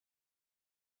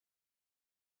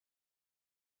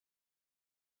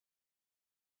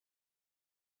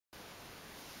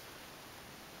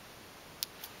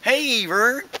Hey,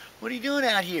 Vern, what are you doing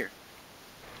out here?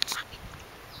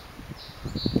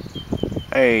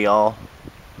 Hey y'all,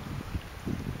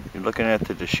 you're looking at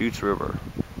the Deschutes River.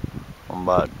 I'm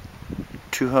about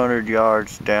 200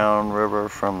 yards downriver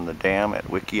from the dam at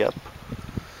Wikiup.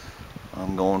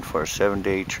 I'm going for a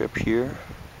 7-day trip here.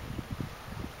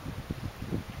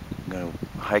 I'm going to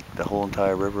hike the whole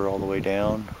entire river all the way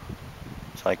down.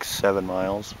 It's like 7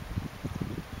 miles.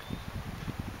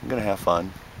 I'm going to have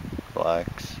fun,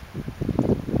 relax,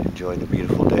 enjoy the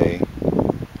beautiful day.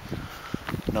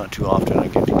 Not too often I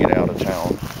get to get out of town.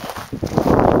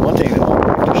 One thing that I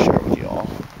wanted to share with you all,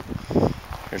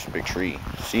 here's a big tree.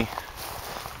 See?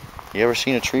 You ever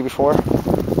seen a tree before?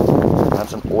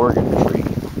 That's an Oregon tree.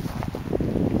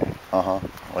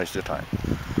 Waste of time.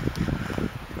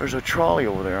 There's a trolley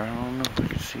over there. I don't know if I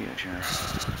can see it here.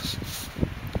 If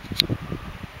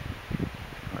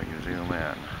I can zoom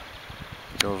in.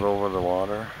 It goes over the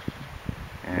water,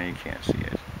 and you can't see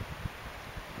it.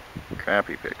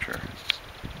 Crappy picture.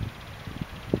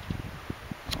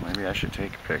 Well, maybe I should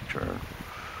take a picture.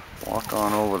 Walk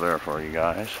on over there for you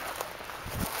guys.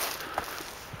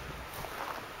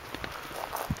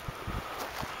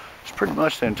 It's pretty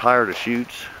much the entire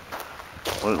Deschutes.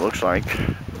 What it looks like.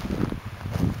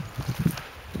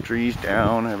 Trees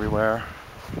down everywhere.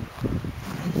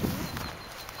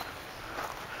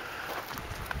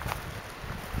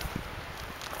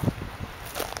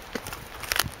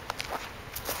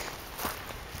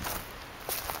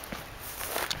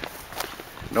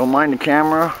 Don't mind the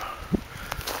camera.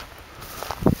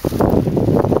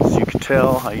 As you can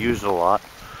tell, I use it a lot.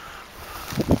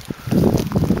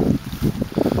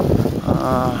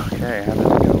 Okay, how does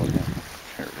it go here?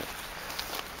 Here it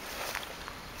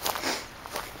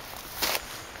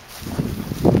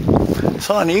is.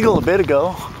 Saw an eagle a bit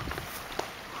ago. I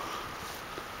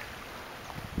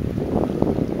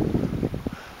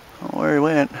don't know where he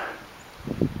went.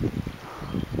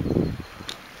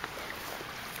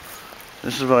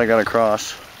 This is what I got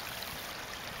across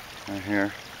right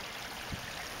here.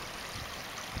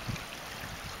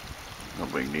 No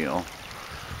big deal.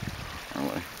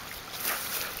 Anyway,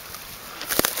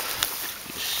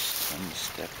 just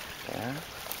unstep there.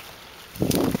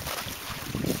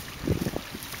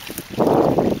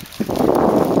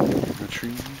 The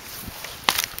trees.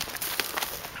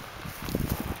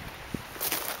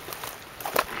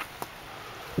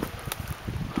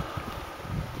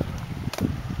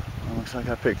 Looks like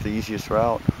I picked the easiest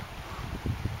route.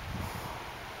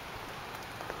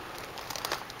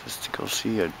 Just to go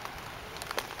see a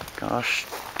gosh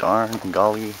darn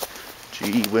golly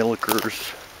gee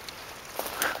willikers.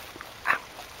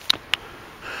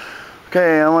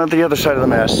 Okay, I'm at the other side of the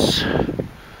mess.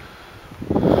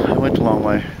 I went the long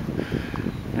way.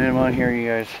 And I want to hear you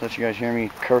guys, let you guys hear me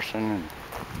cursing and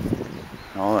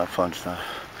all that fun stuff.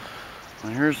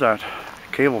 And here's that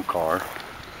cable car.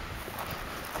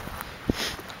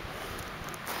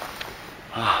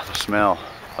 Ah, the smell.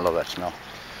 I love that smell.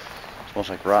 It smells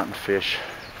like rotten fish.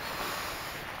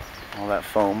 All that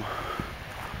foam.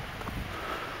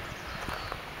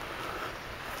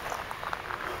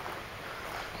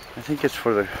 I think it's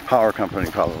for the power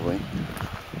company, probably.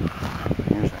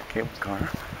 Here's that cable car.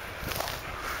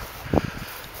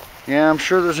 Yeah, I'm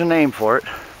sure there's a name for it.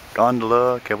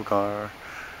 Gondola, cable car.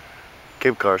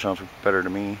 Cable car sounds better to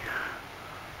me.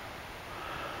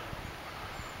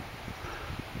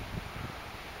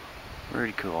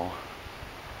 Very cool.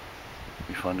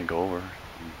 Be fun to go over.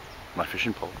 My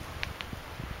fishing pole.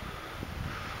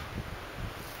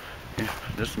 Yeah,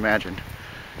 just imagine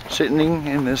sitting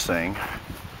in this thing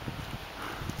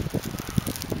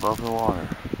above the water.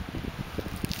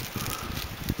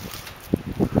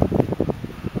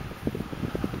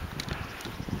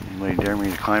 Anybody dare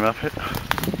me to climb up it?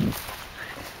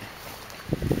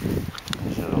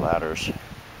 These are the ladders,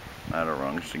 ladder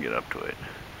rungs to get up to it.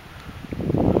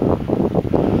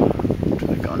 To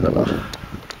the gondola.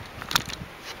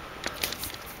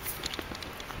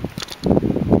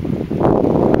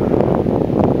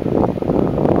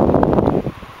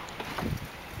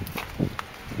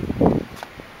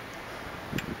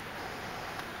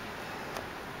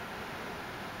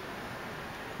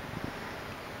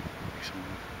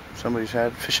 Somebody's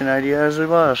had fishing idea as it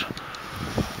was.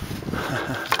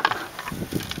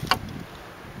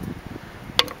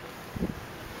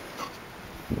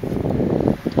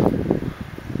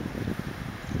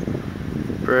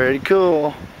 Pretty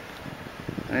cool.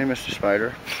 Hey, Mr.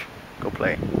 Spider, go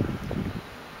play.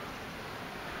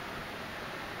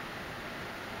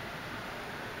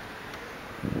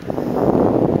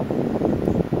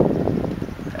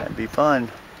 That'd be fun.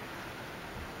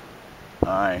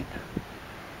 Alright.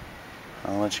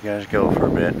 I'll let you guys go for a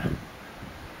bit. This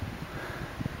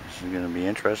is going to be an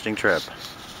interesting trip.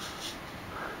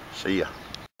 See ya.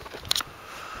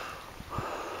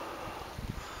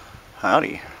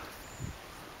 Howdy.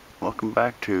 Welcome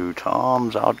back to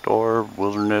Tom's Outdoor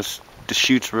Wilderness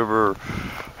Deschutes River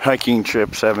hiking trip,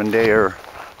 7-dayer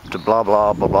to blah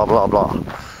blah blah blah blah blah.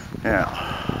 Yeah.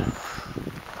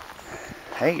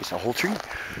 Hey, it's a whole tree.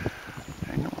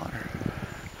 In the water.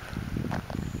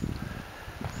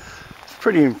 It's a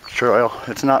pretty trail.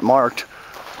 It's not marked.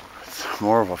 It's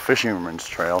more of a fisherman's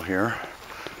trail here.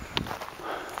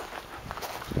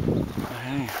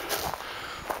 Hey,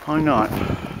 why not?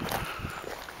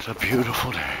 It's a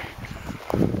beautiful day.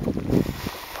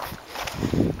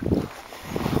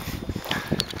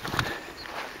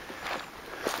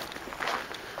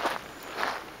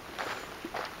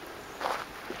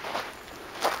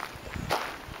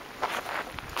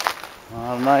 A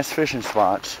lot of nice fishing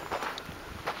spots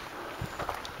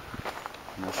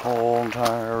in this whole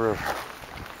entire river.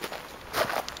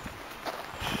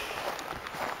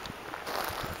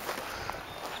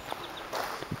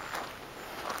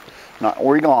 Not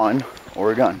Oregon,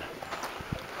 Oregon.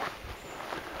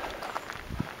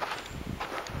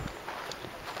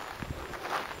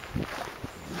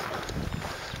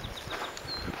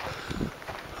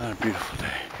 What a beautiful day.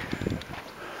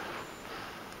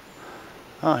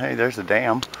 Oh, hey, there's the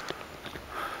dam.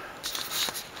 Let's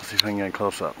see if I can get a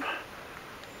close up.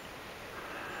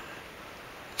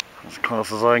 As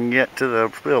close as I can get to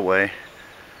the spillway.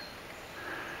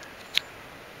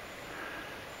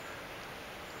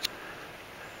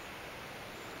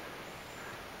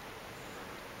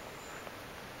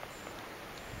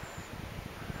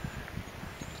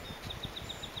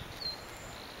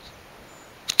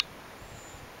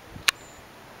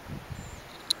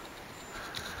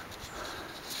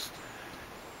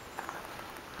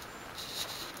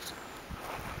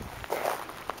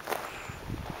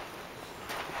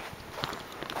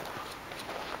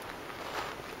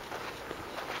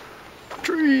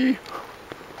 Tree.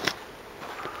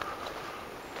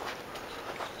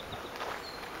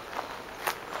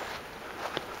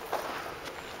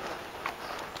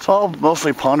 It's all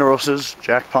mostly ponderosas,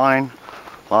 jack pine,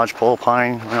 lodgepole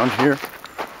pine around here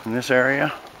in this area.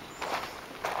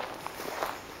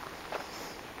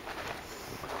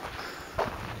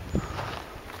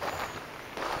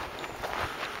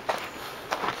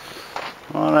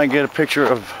 Why don't I get a picture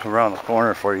of around the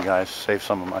corner for you guys, save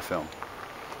some of my film.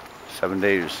 7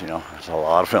 days, you know, that's a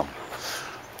lot of film.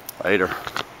 Later.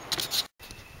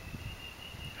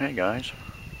 Hey guys,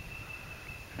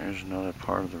 here's another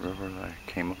part of the river that I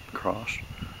came across.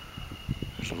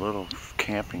 There's a little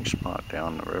camping spot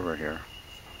down the river here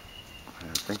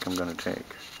I think I'm gonna take.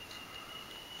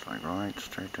 It's like right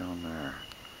straight down there,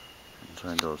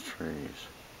 inside those trees.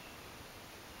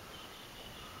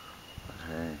 But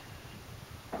hey,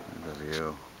 there's the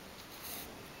view.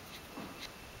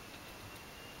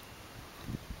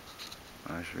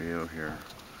 Nice view here.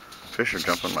 Fish are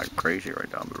jumping like crazy right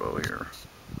down below here.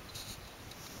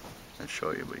 I'll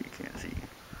show you, but you can't see.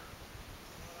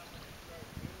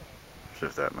 As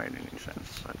if that made any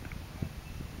sense. But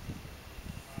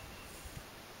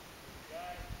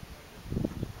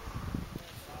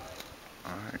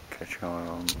alright,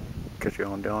 catch you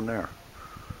on down there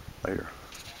later.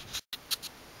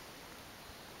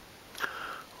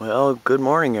 Well, good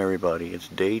morning everybody. It's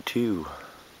day 2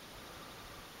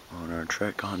 on our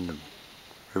trek on the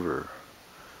river.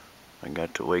 I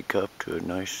got to wake up to a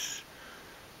nice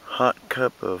hot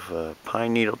cup of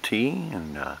pine needle tea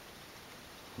and a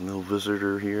little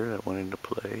visitor here that wanted to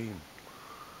play and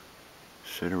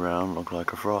sit around and look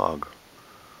like a frog.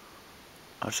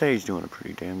 I'd say he's doing a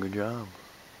pretty damn good job.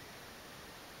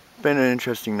 Been an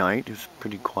interesting night. It was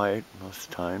pretty quiet most of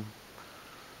the time.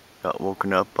 Got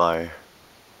woken up by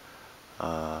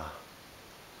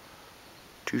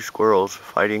 2 squirrels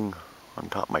fighting on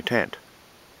top of my tent.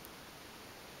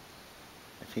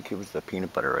 I think it was the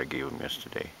peanut butter I gave them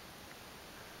yesterday.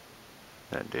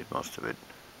 That did most of it.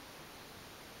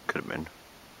 Could have been.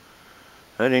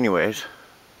 But anyways,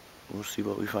 we'll see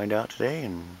what we find out today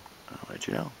and I'll let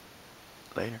you know.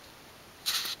 Later.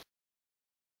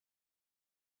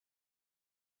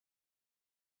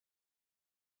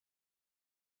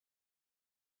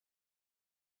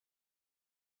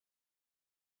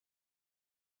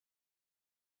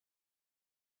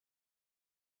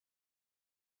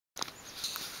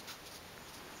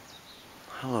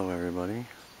 Hello everybody.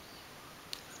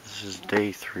 This is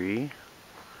day 3.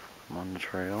 I'm on the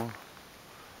trail,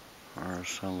 or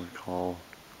some would call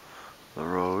the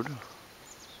road.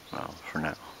 Well, for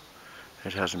now.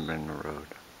 It hasn't been the road.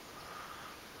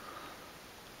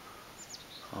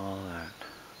 All that.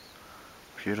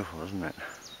 Beautiful, isn't it?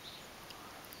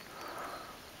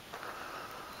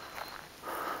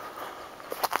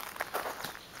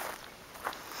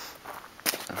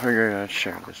 I figured I'd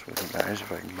share this with you guys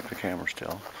if I can keep the camera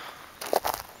still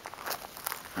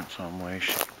in some way,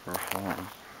 shape, or form.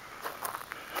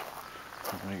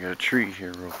 I'm gonna get a tree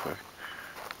here real quick.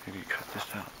 Maybe cut this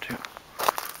out too.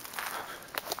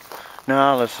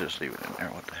 No, let's just leave it in there.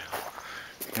 What the hell?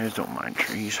 You guys don't mind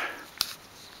trees.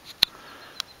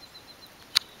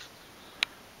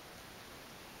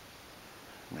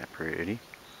 Isn't that pretty?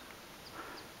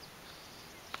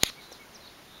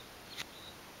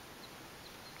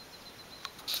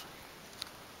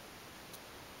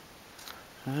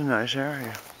 This is a nice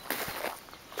area.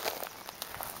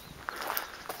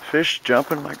 Fish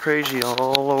jumping like crazy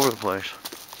all over the place.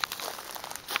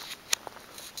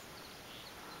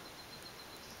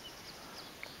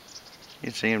 You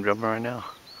can see him jumping right now.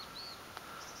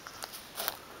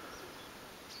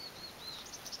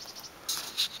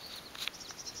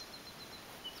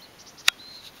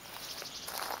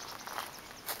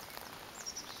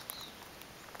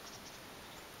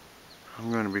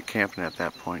 I'm going to be camping at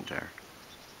that point there.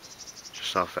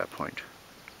 Just off that point.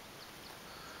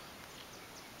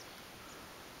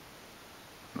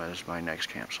 That is my next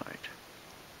campsite.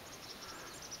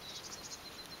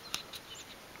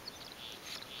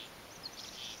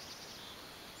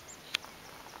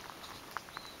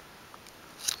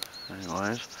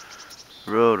 Anyways,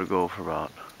 the road will go for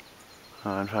about,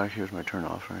 in fact, here's my turn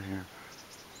off right here.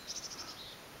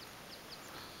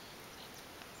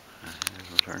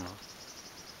 Here's my turn off.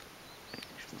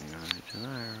 Takes me right to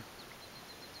there.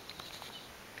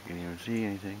 You can't even see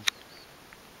anything.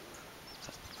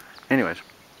 Anyways,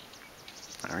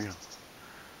 there we go.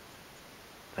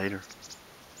 Later.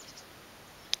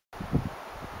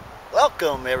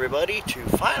 Welcome everybody to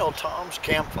Final Tom's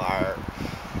Campfire.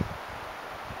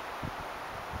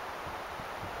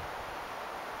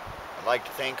 I'd like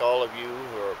to thank all of you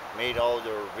who have made all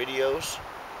your videos.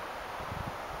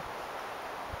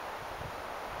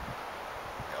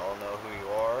 You all know who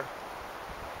you are.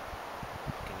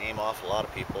 I can name off a lot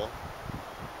of people.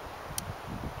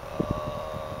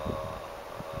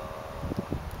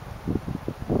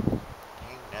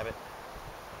 Dang nabbit.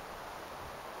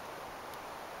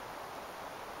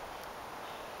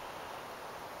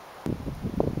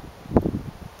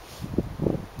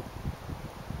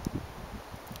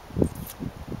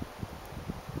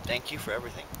 Thank you for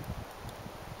everything.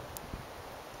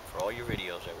 For all your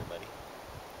videos, everybody.